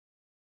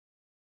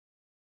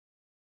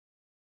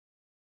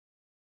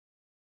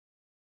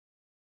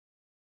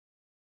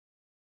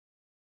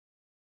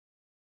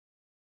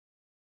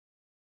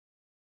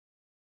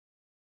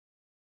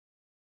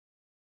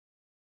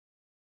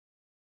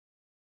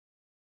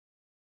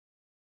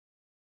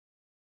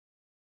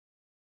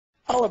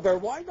Oliver,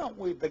 why don't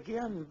we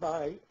begin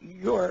by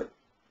your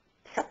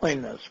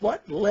telling us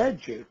what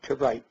led you to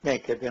write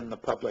Naked in the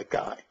Public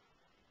Eye?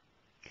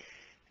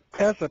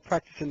 As a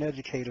practicing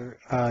educator,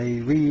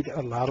 I read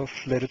a lot of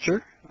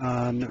literature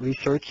on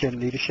research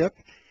and leadership,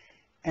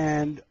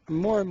 and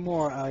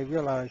more I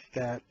realized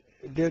that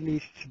there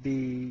needs to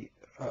be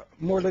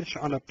more literature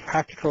on the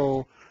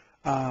practical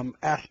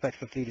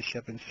aspects of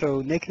leadership. And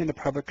so Naked in the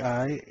Public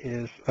Eye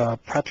is a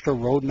practical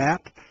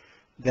roadmap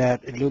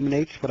that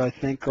illuminates what I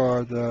think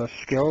are the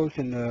skills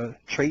and the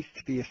traits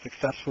to be a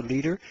successful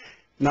leader,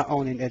 not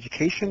only in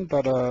education,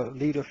 but a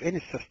leader of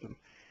any system.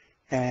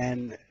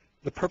 And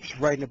the purpose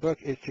of writing the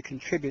book is to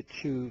contribute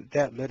to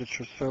that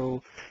literature.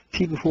 So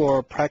people who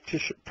are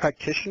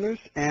practitioners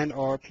and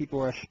or people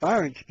who are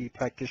aspiring to be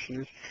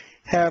practitioners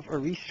have a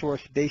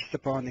resource based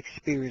upon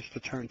experience to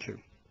turn to.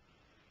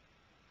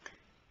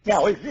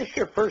 Now, is this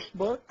your first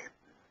book?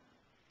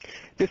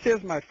 This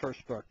is my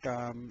first book,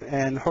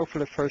 and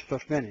hopefully the first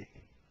of many.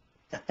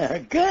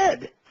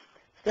 Good.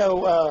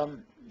 So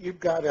you've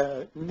got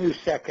a new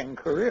second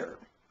career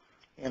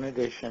in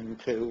addition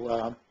to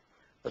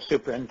a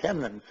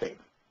superintendency.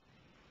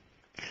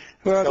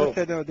 Well, as I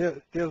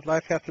said, there's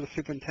life after the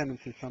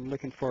superintendency, so I'm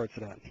looking forward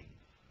to that.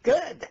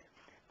 Good.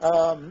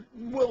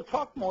 We'll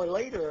talk more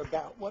later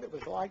about what it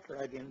was like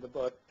writing the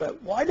book,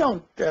 but why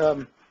don't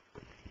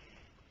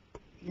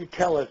you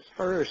tell us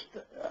first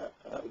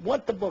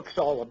what the book's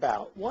all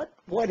about? What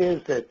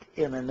is it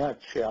in a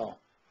nutshell?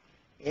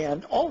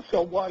 And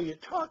also, while you're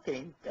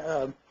talking,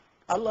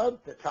 I love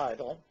the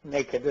title,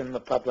 Naked in the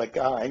Public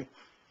Eye.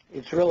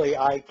 It's really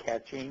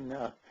eye-catching.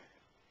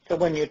 So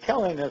when you're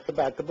telling us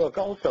about the book,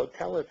 also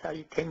tell us how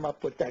you came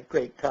up with that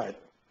great title.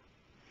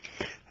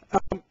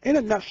 In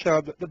a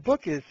nutshell, the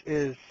book is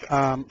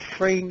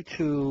framed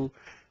to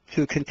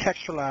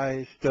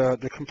contextualize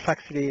the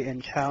complexity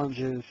and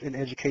challenges in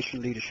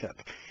education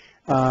leadership.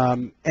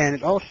 And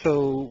it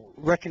also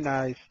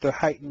recognized the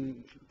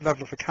heightened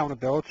level of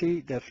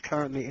accountability that's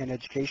currently in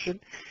education.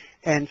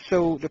 And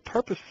so the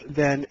purpose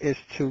then is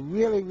to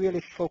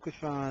really focus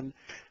on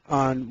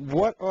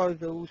what are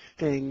those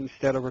things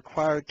that are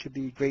required to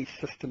be great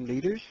system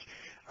leaders,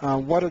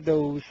 what are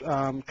those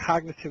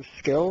cognitive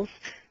skills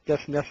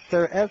that's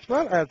necessary, as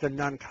well as the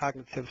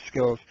non-cognitive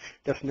skills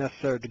that's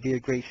necessary to be a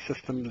great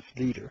systems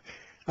leader.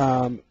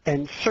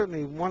 And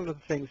certainly one of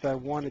the things I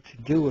wanted to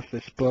do with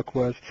this book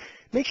was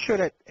make sure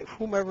that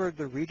whomever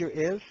the reader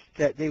is,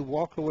 that they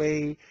walk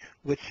away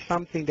with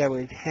something that will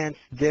enhance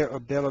their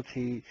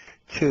ability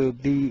to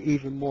be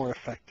even more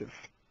effective.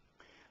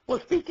 Well,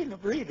 speaking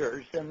of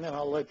readers, and then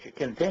I'll let you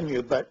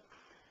continue, but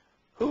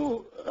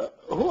who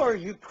are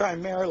you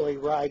primarily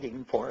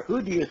writing for?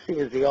 Who do you see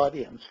as the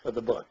audience for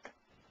the book?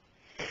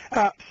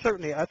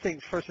 Certainly, I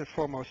think first and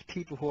foremost,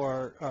 people who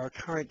are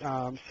current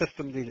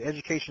system leaders,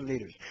 education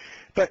leaders.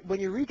 But when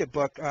you read the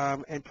book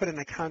and put it in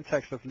the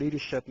context of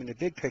leadership in the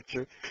big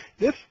picture,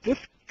 this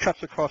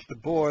cuts across the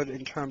board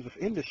in terms of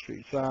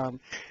industries.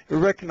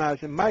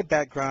 Recognizing my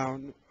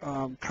background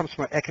comes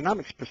from an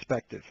economics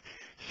perspective.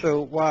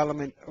 So while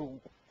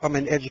I'm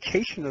an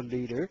educational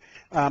leader,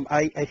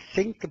 I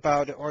think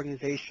about an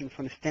organization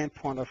from the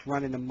standpoint of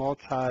running a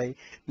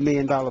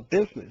multi-million-dollar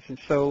business. And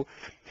so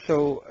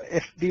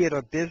if be it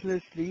a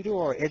business leader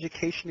or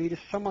education leader,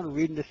 someone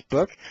reading this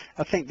book,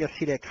 I think they'll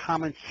see that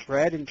common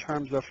thread in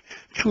terms of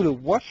truly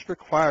what's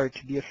required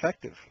to be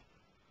effective.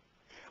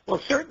 Well,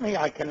 certainly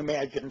I can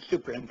imagine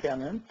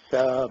superintendents,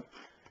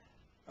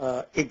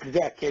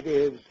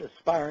 executives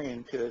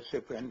aspiring to a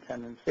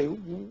superintendency.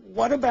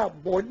 What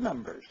about board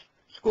members,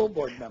 school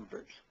board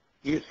members?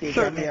 Do you see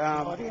certainly them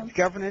in the audience?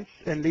 Governance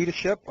and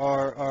leadership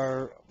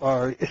are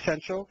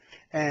essential.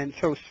 And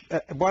so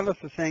one of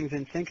the things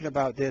in thinking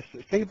about this,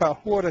 think about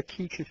who are the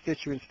key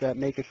constituents that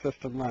make a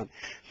system run.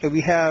 So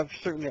we have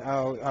certainly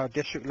our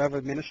district level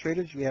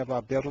administrators, we have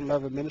our building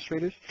level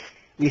administrators,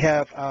 we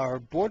have our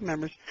board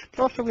members,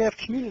 but also we have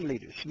community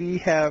leaders. We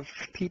have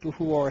people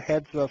who are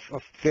heads of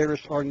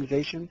various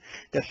organizations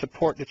that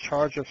support the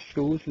charge of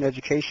schools and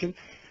education.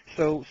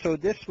 So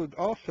this would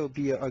also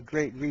be a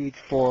great read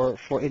for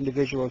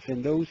individuals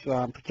in those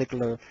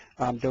particular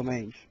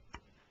domains.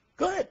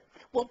 Good.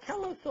 Well,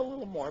 tell us a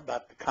little more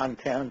about the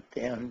content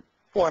and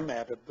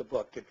format of the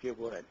book, if you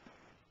would.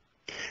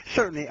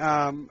 Certainly.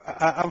 I'm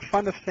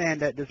fond of saying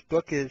that this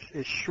book is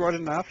short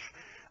enough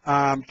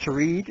to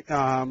read,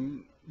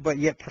 but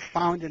yet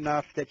profound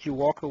enough that you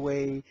walk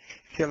away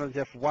feeling as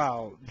if,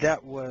 wow,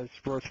 that was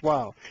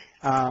worthwhile.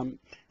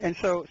 And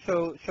so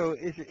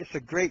it's a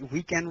great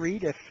weekend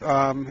read if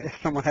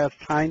someone has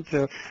time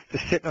to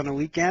sit on a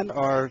weekend,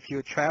 or if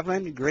you're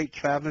traveling, great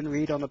traveling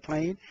read on a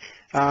plane.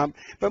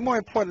 But more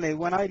importantly,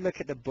 when I look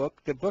at the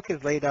book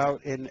is laid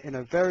out in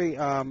a very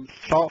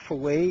thoughtful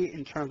way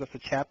in terms of the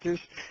chapters,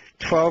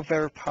 12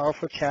 very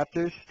powerful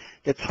chapters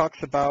that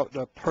talks about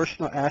the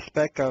personal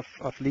aspect of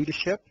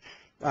leadership.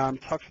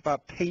 talks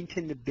about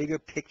painting the bigger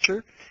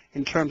picture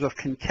in terms of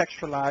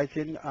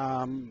contextualizing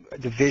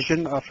the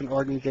vision of an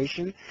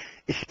organization.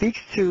 It speaks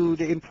to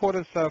the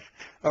importance of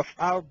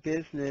our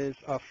business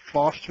of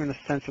fostering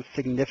a sense of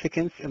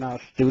significance in our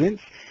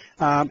students.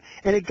 And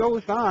it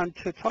goes on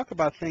to talk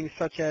about things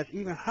such as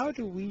even how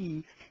do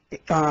we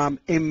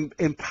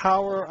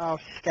empower our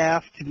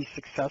staff to be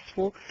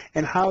successful,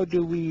 and how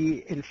do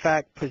we, in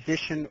fact,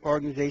 position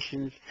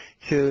organizations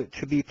to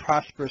be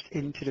prosperous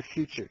into the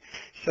future.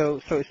 So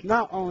it's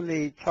not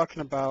only talking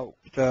about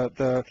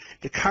the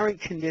current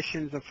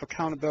conditions of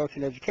accountability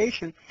in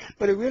education,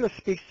 but it really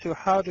speaks to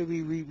how do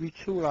we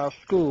retool our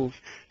schools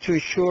to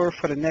ensure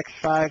for the next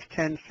 5,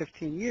 10,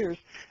 15 years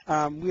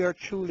we are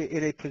truly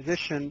in a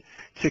position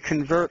to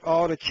convert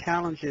all the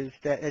challenges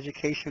that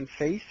education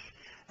face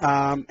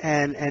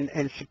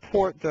and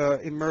support the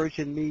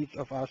emerging needs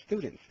of our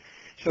students.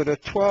 So the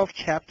 12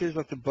 chapters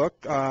of the book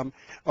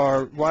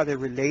are, while they're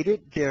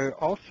related, they're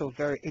also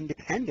very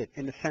independent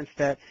in the sense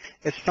that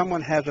if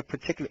someone has a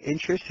particular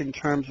interest in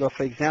terms of,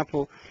 for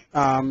example,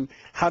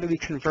 how do we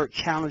convert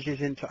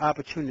challenges into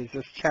opportunities,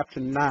 there's chapter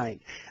 9.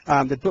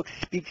 The book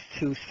speaks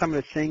to some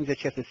of the things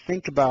that you have to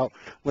think about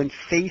when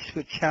faced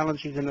with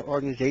challenges in the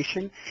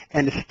organization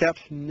and the steps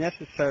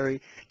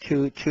necessary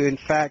to in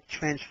fact,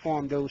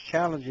 transform those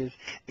challenges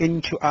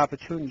into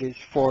opportunities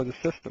for the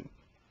system.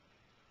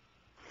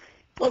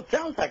 Well, it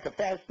sounds like a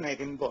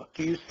fascinating book.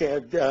 You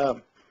said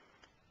a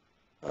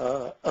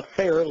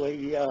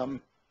fairly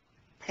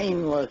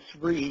painless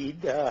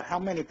read. How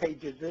many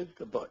pages is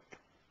the book?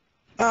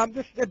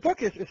 The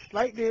book is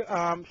slightly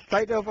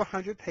over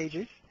 100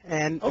 pages,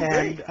 and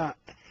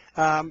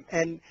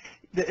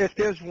if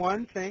there's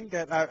one thing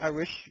that I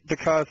wish,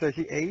 because as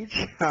you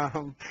age,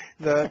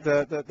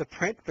 the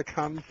print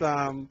becomes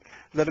a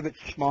little bit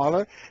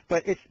smaller,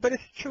 but it's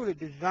truly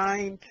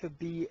designed to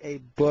be a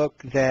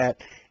book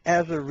that,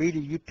 as a reader,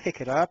 you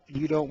pick it up,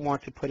 you don't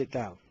want to put it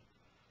down.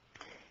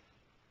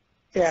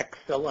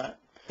 Excellent.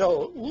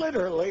 So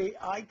literally,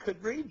 I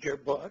could read your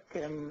book,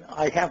 and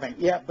I haven't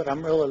yet, but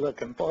I'm really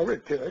looking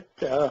forward to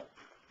it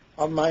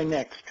on my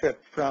next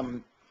trip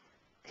from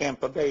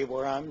Tampa Bay,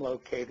 where I'm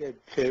located,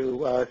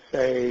 to,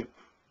 say,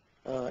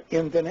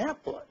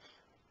 Indianapolis.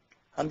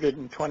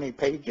 120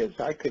 pages.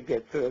 I could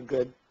get through a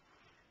good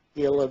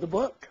deal of the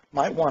book.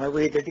 Might want to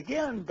read it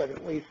again, but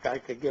at least I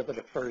could give it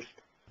a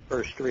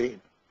first read.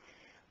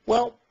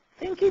 Well,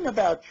 thinking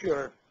about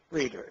your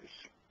readers,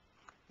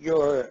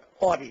 your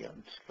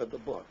audience for the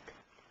book,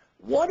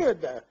 what are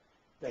the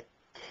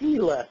key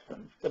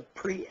lessons, the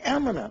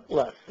preeminent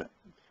lessons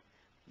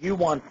you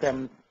want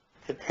them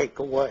to take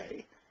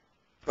away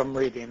from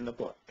reading the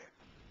book?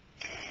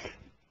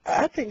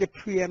 I think the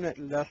preeminent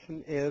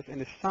lesson is,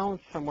 and it sounds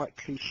somewhat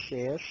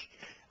cliche-ish,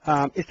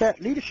 is that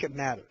leadership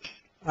matters.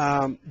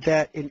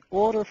 That in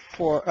order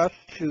for us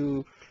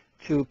to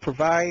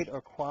provide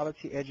a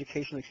quality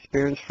educational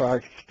experience for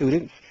our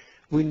students,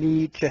 we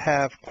need to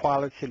have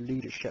quality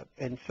leadership.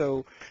 And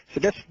so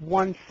that's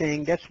one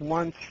thing, that's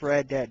one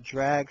thread that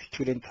drags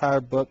through the entire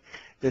book,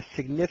 the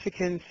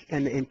significance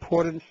and the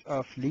importance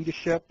of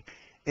leadership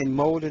in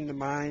molding the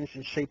minds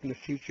and shaping the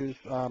futures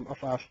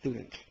of our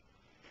students.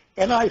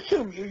 And I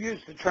assume you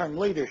use the term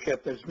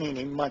leadership as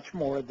meaning much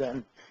more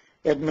than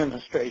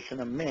administration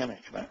and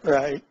management,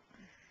 right?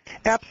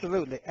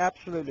 Absolutely,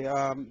 absolutely.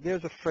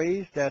 There's a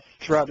phrase that's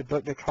throughout the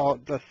book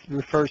that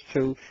refers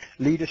to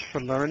leaders for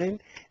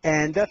learning,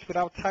 and that's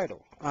without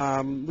title.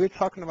 We're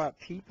talking about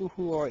people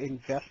who are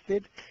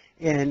invested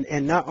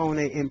in not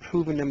only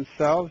improving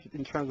themselves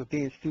in terms of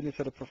being students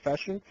of the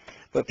profession,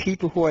 but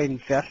people who are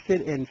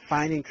invested in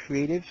finding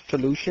creative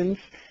solutions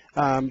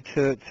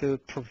to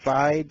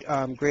provide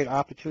great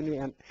opportunity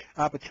and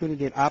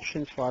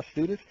options for our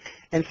students.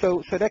 And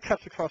so that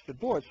cuts across the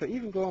board. So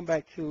even going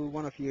back to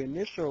one of your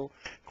initial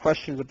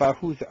questions about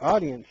who's the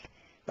audience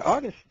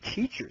is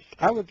teachers.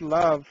 I would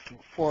love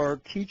for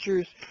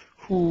teachers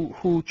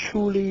who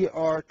truly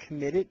are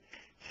committed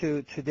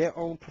to their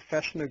own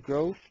professional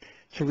growth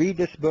to read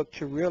this book,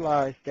 to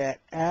realize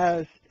that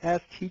as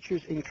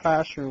teachers in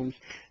classrooms,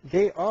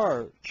 they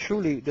are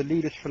truly the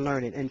leaders for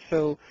learning. And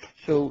so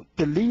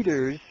the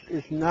leaders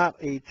is not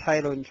a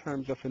title in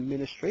terms of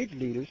administrative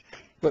leaders,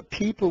 but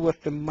people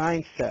with the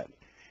mindset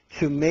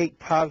to make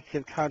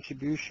positive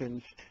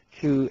contributions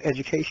to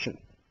education.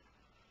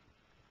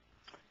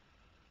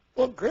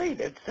 Well, great.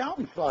 It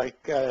sounds like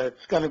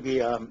it's going to be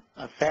a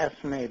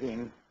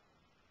fascinating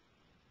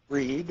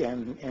read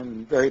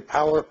and very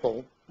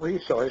powerful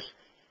resource.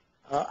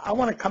 I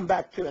want to come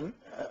back to an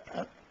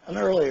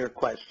earlier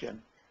question.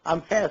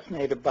 I'm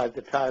fascinated by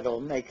the title,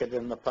 Naked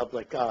in the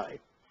Public Eye.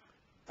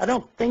 I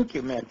don't think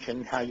you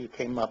mentioned how you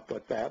came up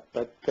with that,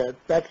 but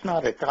that's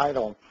not a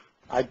title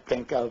I'd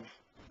think of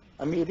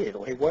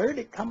immediately. Where did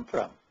it come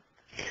from?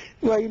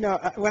 Well,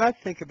 when I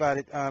think about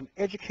it,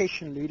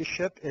 education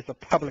leadership is a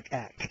public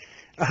act.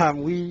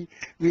 We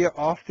are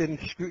often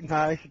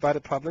scrutinized by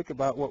the public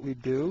about what we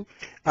do,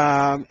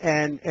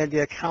 and the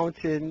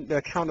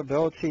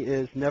accountability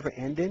is never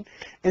ending.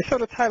 And so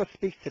the title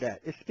speaks to that.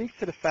 It speaks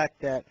to the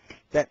fact that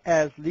that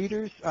as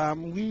leaders,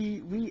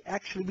 we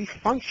actually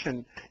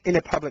function in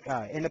the public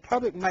eye. And the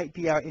public might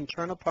be our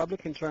internal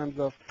public in terms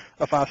of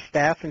our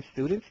staff and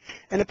students,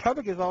 and the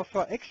public is also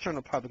our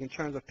external public in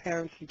terms of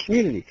parents and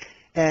community.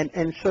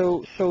 And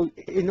so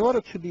in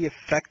order to be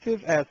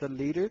effective as a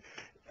leader,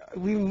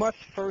 we must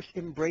first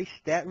embrace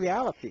that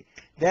reality,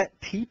 that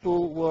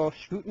people will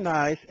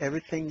scrutinize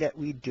everything that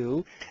we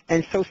do,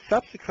 and so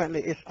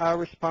subsequently it's our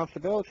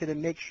responsibility to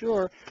make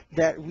sure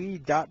that we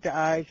dot the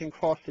I's and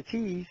cross the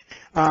T's,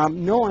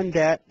 knowing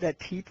that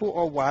people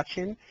are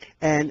watching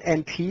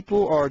and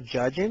people are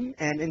judging,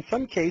 and in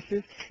some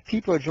cases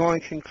people are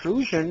drawing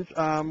conclusions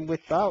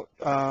without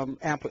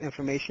ample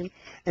information,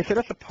 and so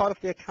that's a part of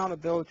the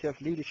accountability of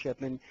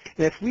leadership, and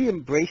if we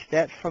embrace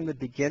that from the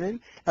beginning,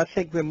 I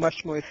think we're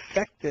much more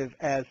effective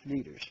as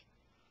leaders.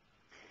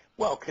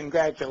 Well,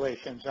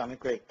 congratulations on a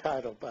great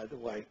title, by the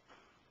way.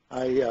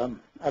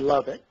 I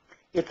love it.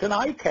 It's an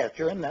eye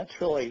catcher, and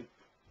that's really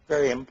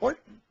very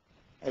important,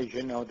 as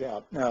you no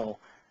doubt know.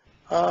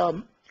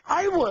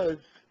 I was,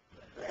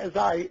 as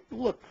I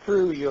looked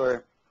through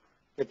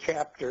the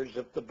chapters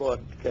of the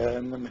book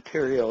and the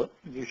material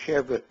you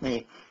shared with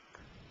me,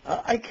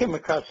 I came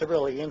across a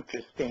really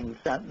interesting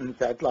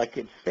sentence I'd like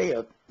you to say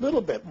a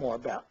little bit more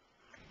about.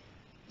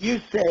 You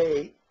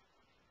say,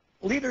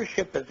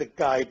 leadership is a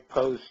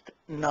guidepost,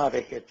 not a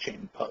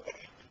hitching post.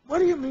 What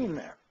do you mean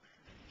there?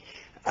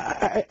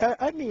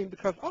 I mean,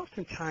 because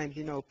oftentimes,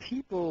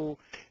 people,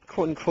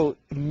 quote unquote,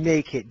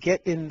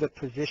 get in the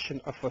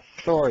position of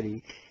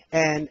authority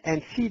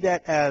and see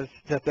that as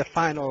the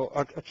final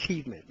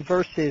achievement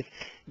versus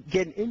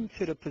getting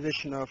into the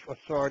position of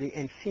authority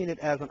and seeing it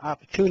as an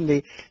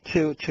opportunity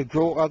to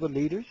grow other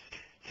leaders,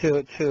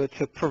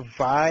 to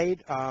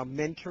provide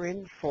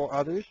mentoring for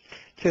others,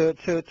 to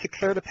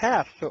clear the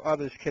path so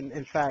others can,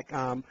 in fact,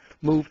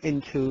 move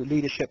into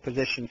leadership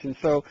positions. And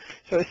so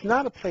it's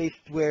not a place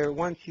where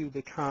once you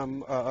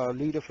become a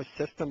leader for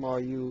system or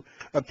you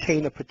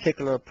obtain a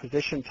particular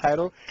position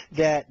title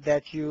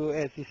that you,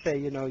 as you say,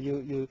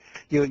 you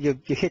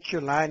hit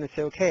your line and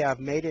say, okay, I've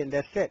made it and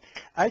that's it.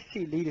 I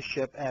see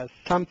leadership as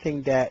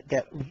something that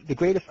the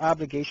greatest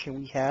obligation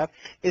we have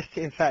is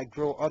to, in fact,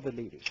 grow other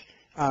leaders.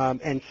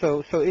 And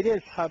so it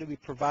is how do we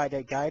provide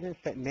that guidance,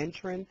 that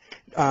mentoring,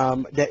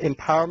 that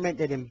empowerment,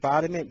 that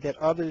embodiment that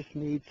others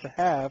need to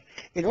have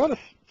in order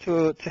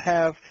to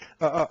have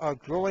a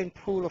growing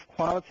pool of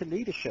quality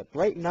leadership.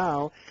 Right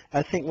now,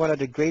 I think one of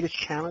the greatest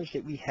challenges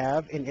that we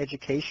have in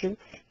education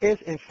is,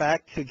 in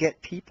fact, to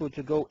get people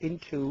to go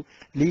into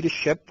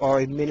leadership or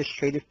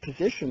administrative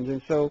positions.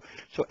 And so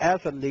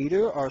as a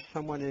leader or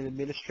someone in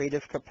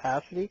administrative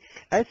capacity,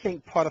 I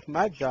think part of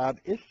my job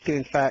is to,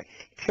 in fact,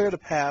 clear the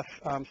path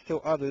so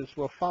others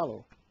will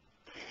follow.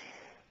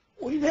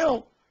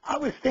 Well, I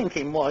was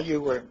thinking while you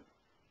were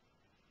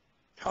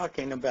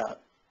talking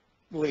about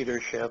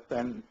leadership,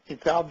 and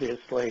it's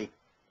obviously,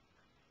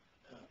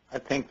 I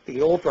think,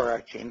 the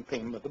overarching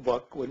theme of the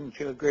book. Wouldn't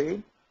you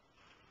agree?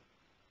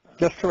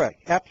 That's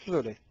correct.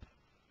 Absolutely.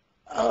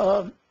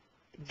 Do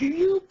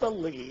you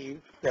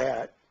believe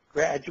that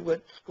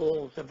graduate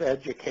schools of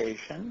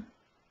education,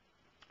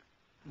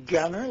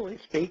 generally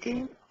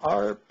speaking,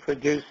 are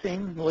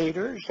producing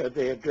leaders? Are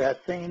they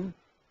addressing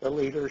the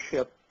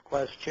leadership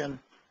question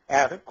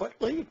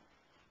adequately?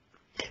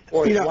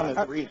 Or is one of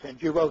the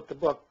reasons you wrote the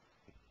book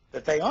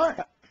that they aren't?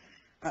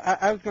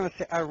 I was going to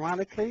say,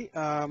 ironically,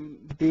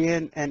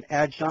 being an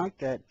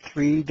adjunct at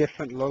 3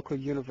 different local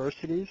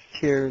universities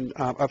here in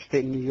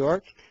upstate New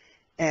York,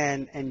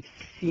 and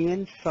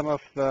seeing some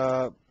of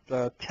the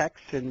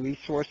texts and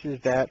resources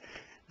that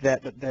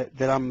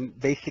I'm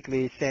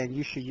basically saying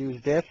you should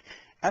use this,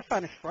 I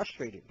find it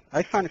frustrating.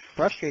 I find it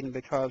frustrating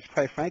because,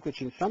 quite frankly,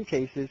 in some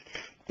cases,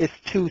 it's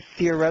too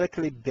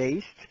theoretically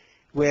based,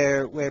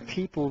 where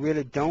people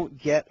really don't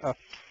get a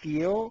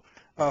feel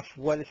of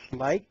what it's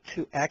like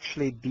to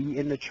actually be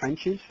in the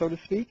trenches, so to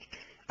speak.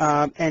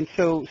 And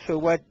so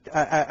what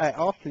I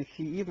often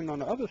see, even on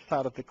the other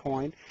side of the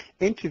coin,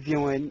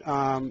 interviewing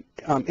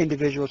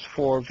individuals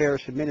for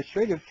various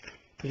administrative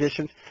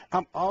positions,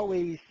 I'm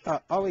always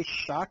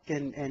shocked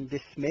and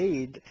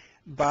dismayed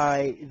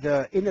by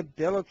the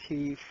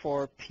inability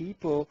for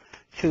people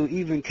to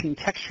even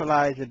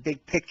contextualize a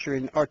big picture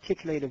and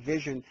articulate a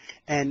vision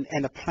and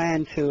a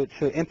plan to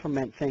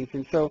implement things.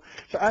 And so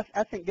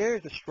I think there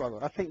is a struggle.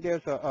 I think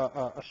there's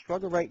a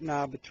struggle right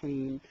now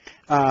between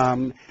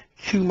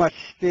too much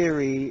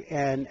theory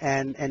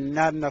and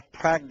not enough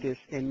practice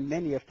in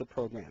many of the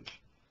programs.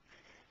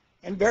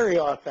 And very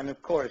often, of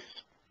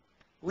course,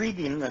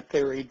 reading the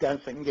theory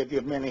doesn't give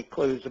you many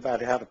clues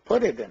about how to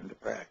put it into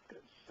practice.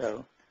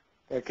 So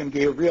there can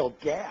be a real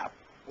gap,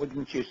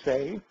 wouldn't you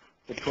say,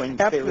 between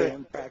theory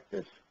and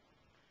practice?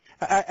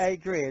 I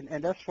agree,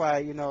 and that's why,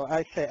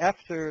 I say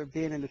after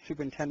being in the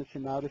superintendency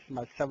now, this is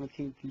my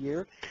 17th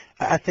year,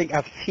 I think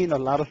I've seen a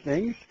lot of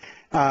things,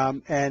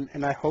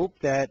 and I hope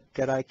that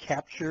I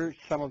capture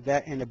some of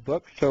that in the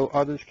book so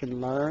others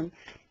can learn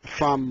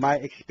from my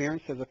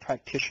experience as a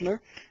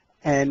practitioner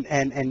and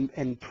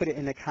put it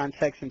in a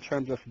context in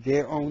terms of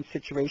their own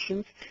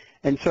situations.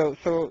 And so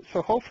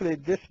hopefully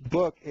this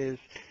book is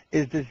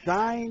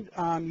designed,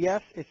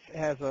 yes, it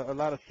has a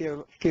lot of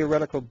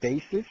theoretical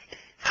basis.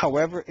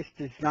 However, it's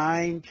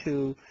designed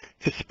to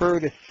spur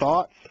the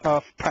thoughts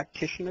of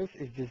practitioners.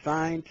 It's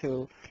designed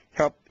to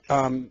help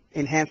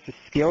enhance the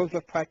skills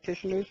of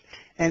practitioners.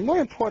 And more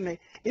importantly,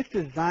 it's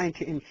designed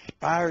to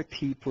inspire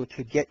people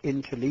to get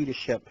into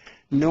leadership,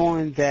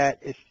 knowing that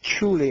it's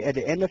truly, at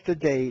the end of the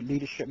day,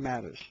 leadership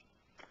matters.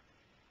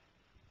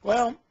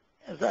 Well,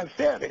 as I've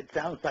said, it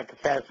sounds like a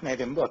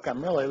fascinating book.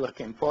 I'm really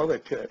looking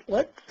forward to it.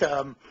 Let's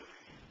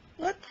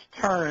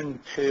turn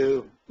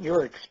to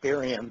your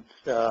experience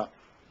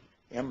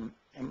in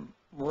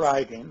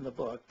writing the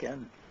book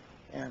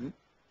and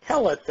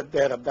tell us a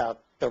bit about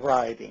the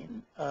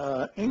writing,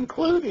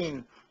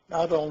 including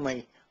not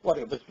only what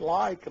it was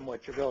like and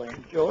what you really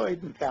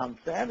enjoyed and found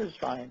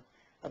satisfying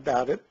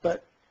about it,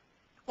 but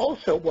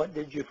also what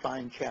did you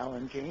find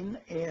challenging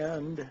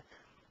and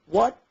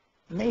what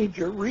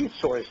major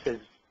resources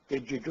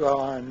did you draw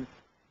on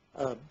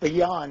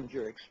beyond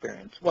your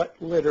experience? What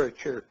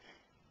literature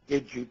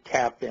did you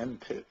tap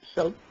into?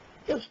 So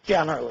just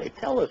generally,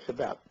 tell us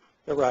about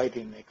the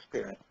writing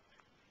experience.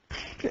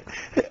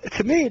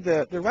 To me,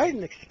 the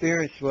writing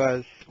experience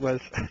was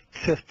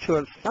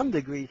to some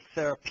degree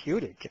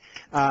therapeutic,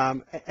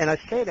 and I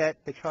say that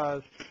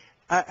because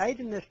I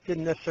didn't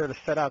necessarily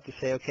set out to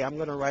say, okay, I'm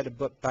going to write a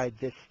book by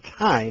this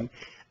time.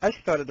 I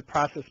started the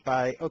process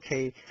by,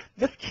 okay,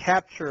 let's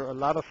capture a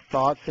lot of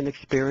thoughts and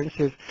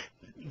experiences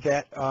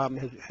that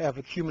have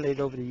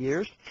accumulated over the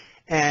years.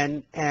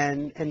 And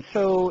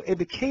so it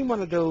became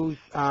one of those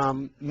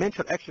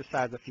mental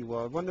exercises, if you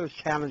will, one of those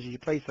challenges you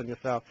place on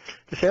yourself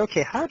to say,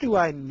 okay, how do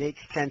I make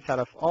sense out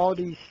of all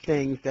these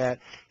things that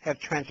have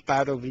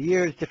transpired over the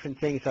years, different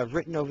things I've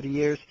written over the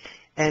years?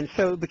 And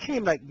so it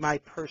became like my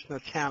personal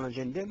challenge.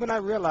 And then when I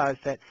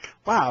realized that,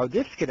 wow,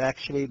 this could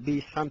actually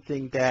be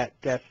something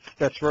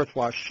that's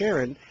worthwhile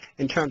sharing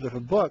in terms of a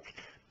book,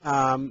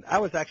 I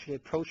was actually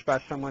approached by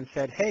someone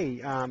said,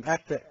 hey,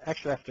 after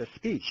a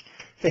speech,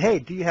 said, hey,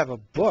 do you have a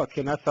book?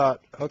 And I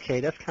thought, okay,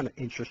 that's kind of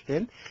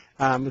interesting.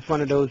 It was one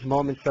of those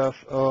moments of,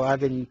 oh, I've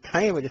been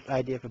playing with this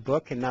idea of a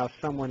book, and now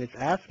someone is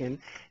asking,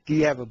 do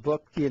you have a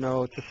book,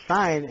 to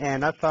sign?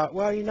 And I thought,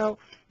 well,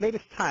 maybe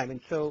it's time.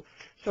 And so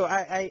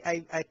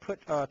I put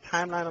a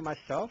timeline on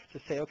myself to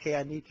say, okay,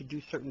 I need to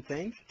do certain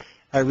things.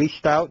 I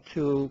reached out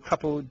to a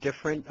couple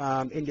different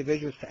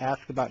individuals to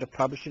ask about the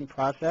publishing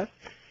process,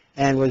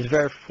 and was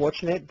very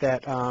fortunate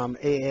that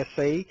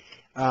ASA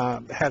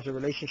has a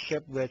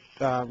relationship with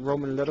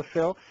Roman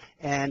Littlefield,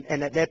 and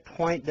at that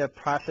point the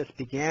process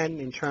began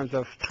in terms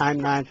of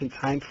timelines and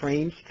time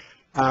frames,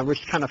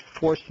 which kind of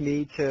forced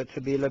me to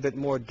be a little bit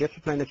more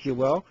disciplined, if you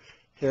will,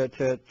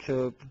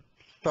 to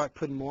start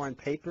putting more on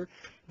paper.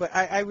 But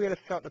I really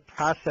felt the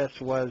process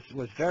was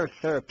very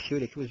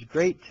therapeutic. It was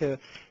great to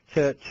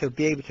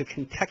be able to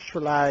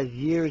contextualize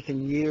years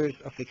and years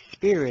of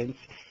experience,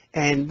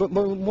 but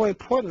more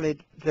importantly,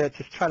 to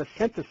try to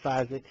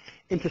synthesize it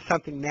into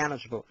something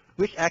manageable,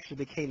 which actually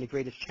became the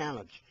greatest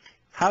challenge.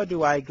 How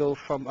do I go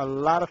from a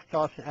lot of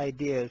thoughts and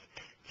ideas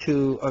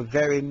to a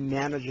very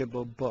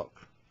manageable book?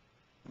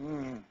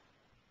 Mm.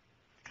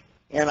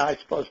 And I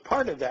suppose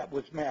part of that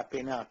was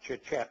mapping out your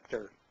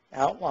chapter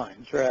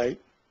outlines, right?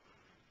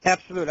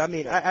 Absolutely. I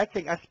mean, I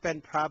think I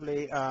spent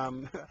probably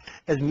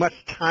as much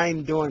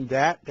time doing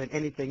that than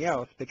anything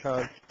else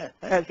because,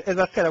 as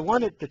I said, I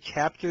wanted the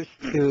chapters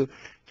to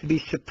be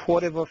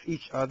supportive of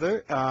each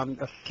other,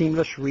 a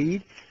seamless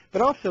read,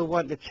 but also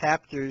want the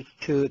chapters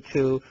to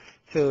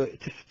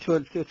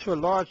a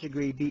large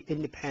degree be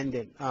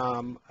independent.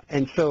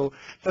 And so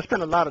I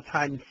spent a lot of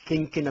time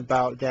thinking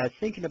about that,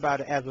 thinking about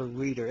it as a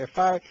reader. If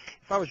I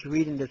was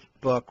reading this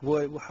book,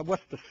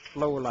 what's the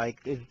flow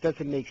like? Does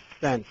it make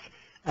sense?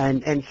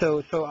 And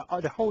so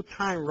the whole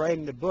time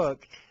writing the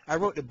book, I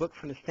wrote the book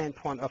from the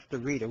standpoint of the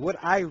reader. Would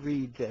I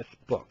read this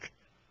book?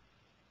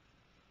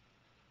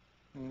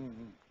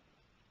 Mm-hmm.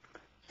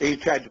 So you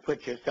tried to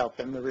put yourself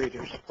in the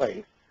reader's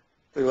place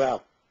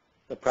throughout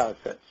the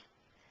process.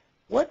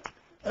 What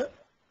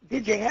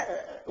did you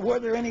were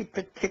there any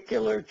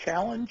particular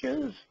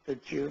challenges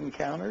that you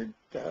encountered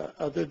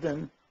other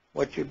than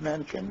what you've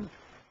mentioned?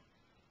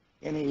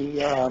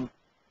 Anything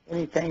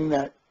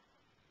that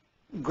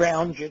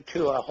ground you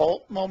to a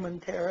halt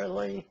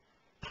momentarily,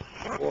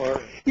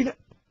 or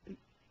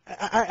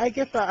I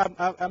guess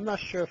I'm not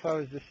sure if I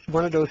was just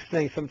one of those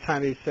things.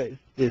 Sometimes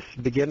it's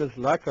beginner's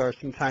luck, or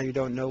sometimes you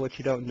don't know what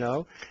you don't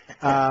know,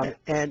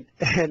 and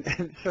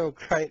so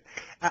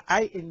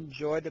I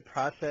enjoy the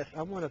process.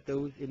 I'm one of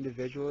those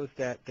individuals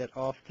that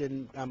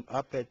often I'm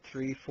up at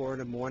 3, 4 in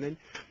the morning,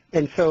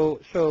 and so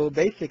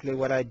basically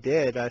what I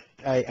did,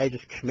 I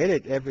just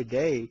committed every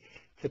day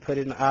to put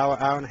in an hour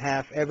and a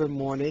half every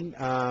morning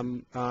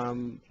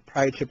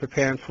prior to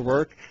preparing for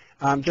work,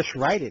 just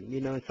writing.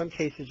 In some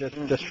cases,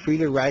 just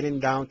freely writing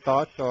down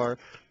thoughts or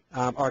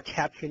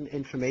capturing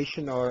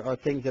information or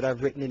things that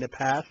I've written in the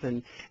past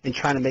and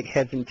trying to make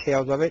heads and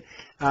tails of it.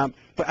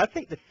 But I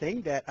think the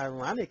thing that,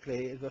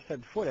 ironically, as I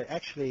said before, that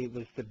actually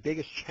was the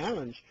biggest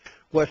challenge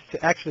was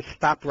to actually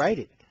stop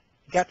writing.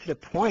 got to the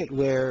point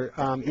where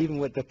even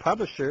with the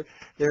publisher,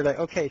 they're like,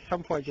 okay, at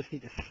some point, just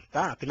need to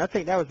stop. And I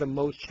think that was the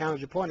most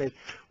challenging point: is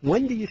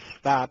when do you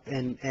stop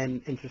and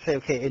to say,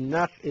 okay,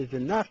 enough is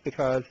enough?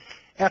 Because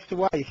after a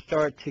while, you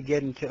start to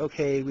get into,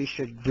 okay, we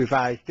should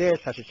revise this,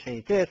 I should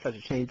change this, I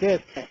should change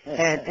this,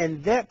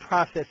 and that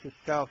process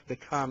itself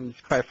becomes,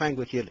 quite frankly,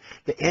 with you,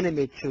 the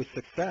enemy to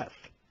success.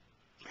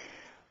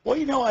 Well,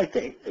 you know, I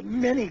think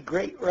many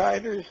great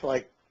writers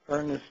like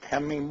Ernest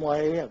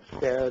Hemingway have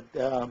said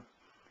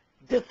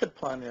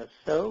discipline is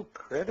so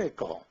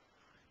critical.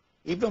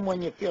 Even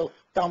when you feel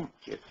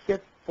stumped, you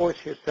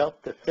force yourself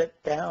to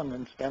sit down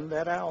and spend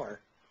that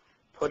hour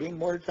putting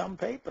words on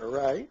paper,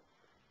 right?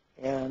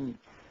 And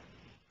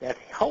that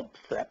helps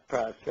that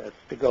process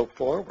to go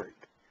forward.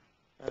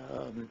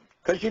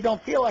 Because you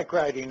don't feel like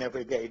writing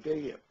every day, do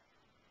you?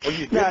 Or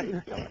you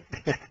do.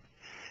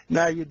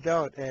 No, you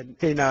don't. And,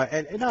 you know,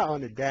 and not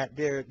only that,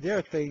 there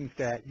are things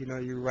that, you know,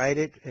 you write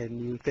it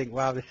and you think,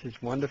 wow, this is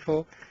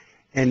wonderful.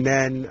 And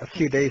then a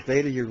few days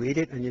later you read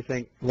it and you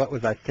think, what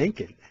was I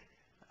thinking?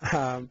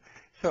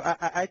 So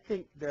I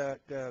think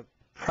the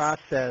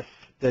process,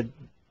 the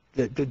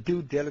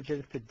due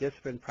diligence, the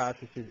discipline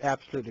process is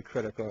absolutely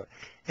critical.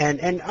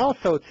 And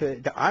also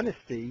the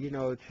honesty, you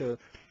know, to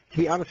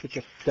be honest with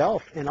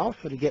yourself and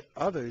also to get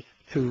others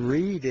to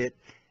read it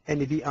and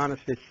to be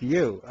honest with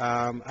you.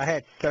 I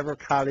had several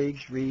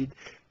colleagues read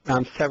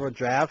several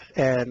drafts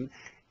and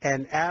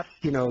ask,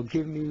 you know,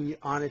 give me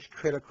honest,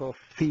 critical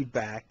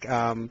feedback.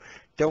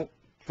 Don't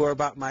worry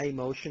about my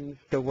emotions.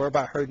 Don't worry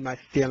about hurting my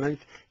feelings.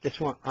 Just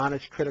want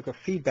honest, critical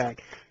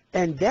feedback.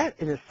 And that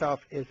in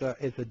itself is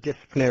a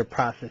disciplinary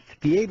process, to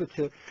be able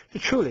to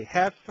truly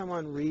have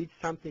someone read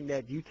something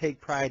that you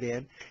take pride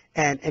in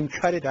and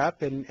cut it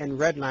up and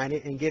redline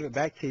it and give it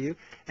back to you,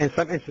 and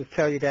some instances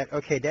tell you that,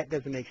 okay, that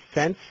doesn't make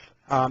sense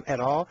at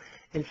all.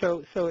 And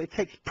so it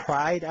takes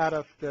pride out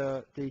of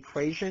the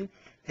equation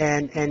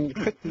and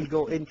quickly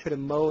go into the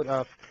mode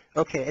of,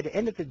 okay, at the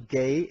end of the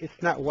day,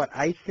 it's not what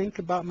I think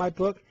about my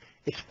book,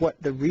 it's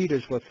what the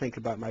readers will think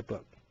about my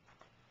book.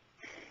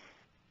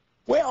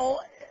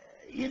 Well,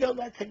 you know,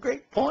 that's a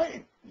great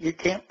point. You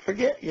can't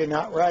forget you're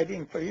not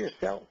writing for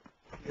yourself.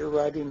 You're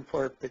writing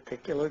for a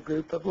particular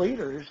group of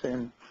leaders,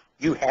 and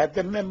you had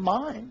them in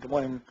mind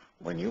when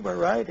you were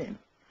writing.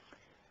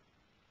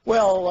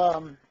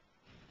 Well,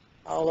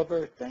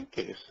 Oliver, thank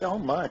you so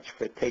much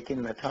for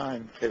taking the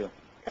time to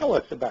tell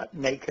us about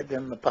Naked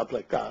in the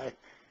Public Eye.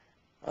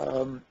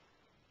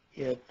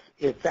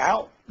 It's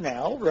out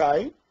now,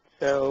 right?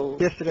 So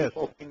yes, it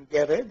people can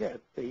get it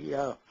at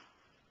the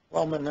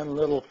Wellman and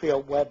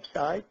Littlefield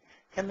website.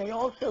 Can they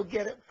also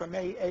get it from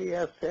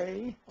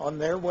AASA on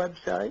their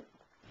website?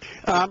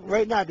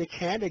 Right now they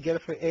can. They get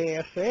it from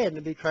AASA, and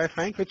to be quite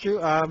frank with you,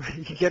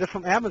 you can get it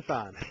from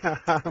Amazon.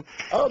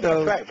 Oh,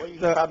 that's right. Well, you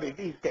can probably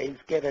these days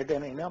get it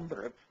any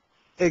number of.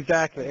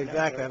 Exactly.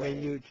 I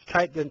mean, you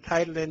type the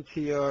title into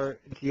your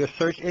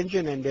search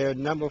engine, and there are a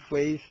number of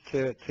ways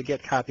to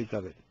get copies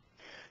of it.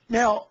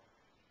 Now,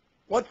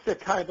 what's the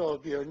title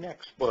of your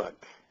next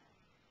book?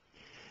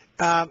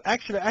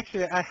 Actually,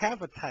 I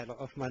have a title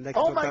of my next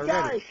book already. Oh my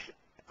gosh!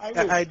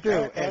 I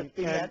do.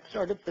 Asking that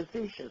sort of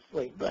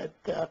facetiously, but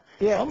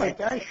yeah, oh my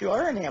gosh, you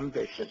are an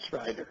ambitious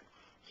writer.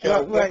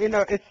 So, well, you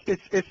know,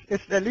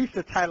 it's at least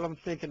the title I'm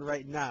thinking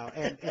right now,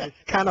 and it's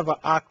kind of an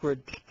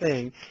awkward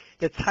thing.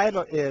 The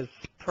title is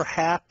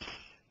Perhaps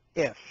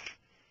If.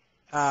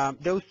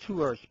 Those two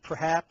words,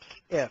 perhaps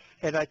if.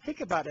 And I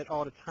think about it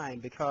all the time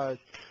because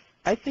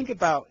I think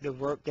about the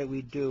work that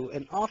we do,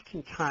 and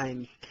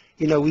oftentimes,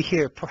 you know, we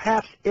hear,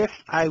 perhaps if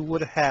I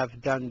would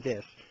have done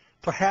this,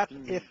 perhaps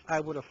if I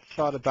would have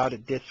thought about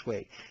it this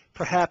way,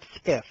 perhaps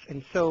if.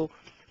 And so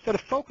the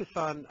focus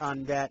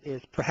on that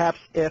is perhaps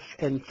if,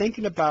 and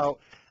thinking about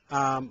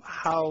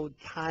how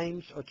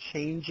times are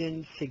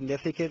changing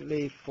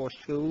significantly for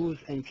schools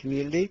and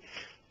community,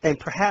 and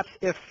perhaps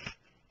if,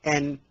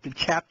 and the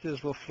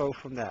chapters will flow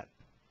from that.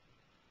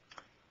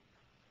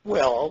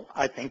 Well,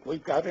 I think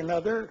we've got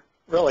another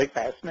really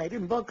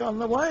fascinating book on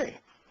the way.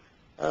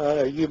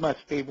 You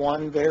must be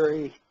one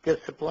very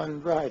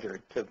disciplined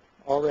writer to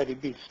already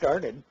be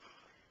started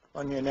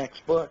on your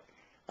next book.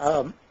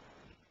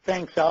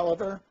 Thanks,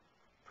 Oliver.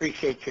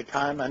 Appreciate your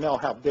time. I know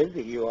how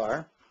busy you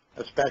are,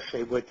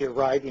 especially with your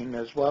writing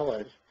as well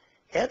as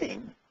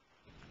heading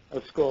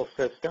a school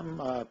system.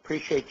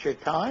 Appreciate your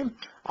time.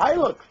 I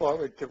look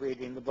forward to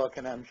reading the book,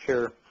 and I'm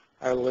sure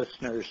our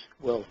listeners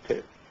will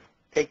too.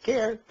 Take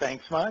care.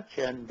 Thanks much,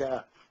 and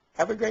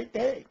have a great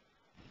day.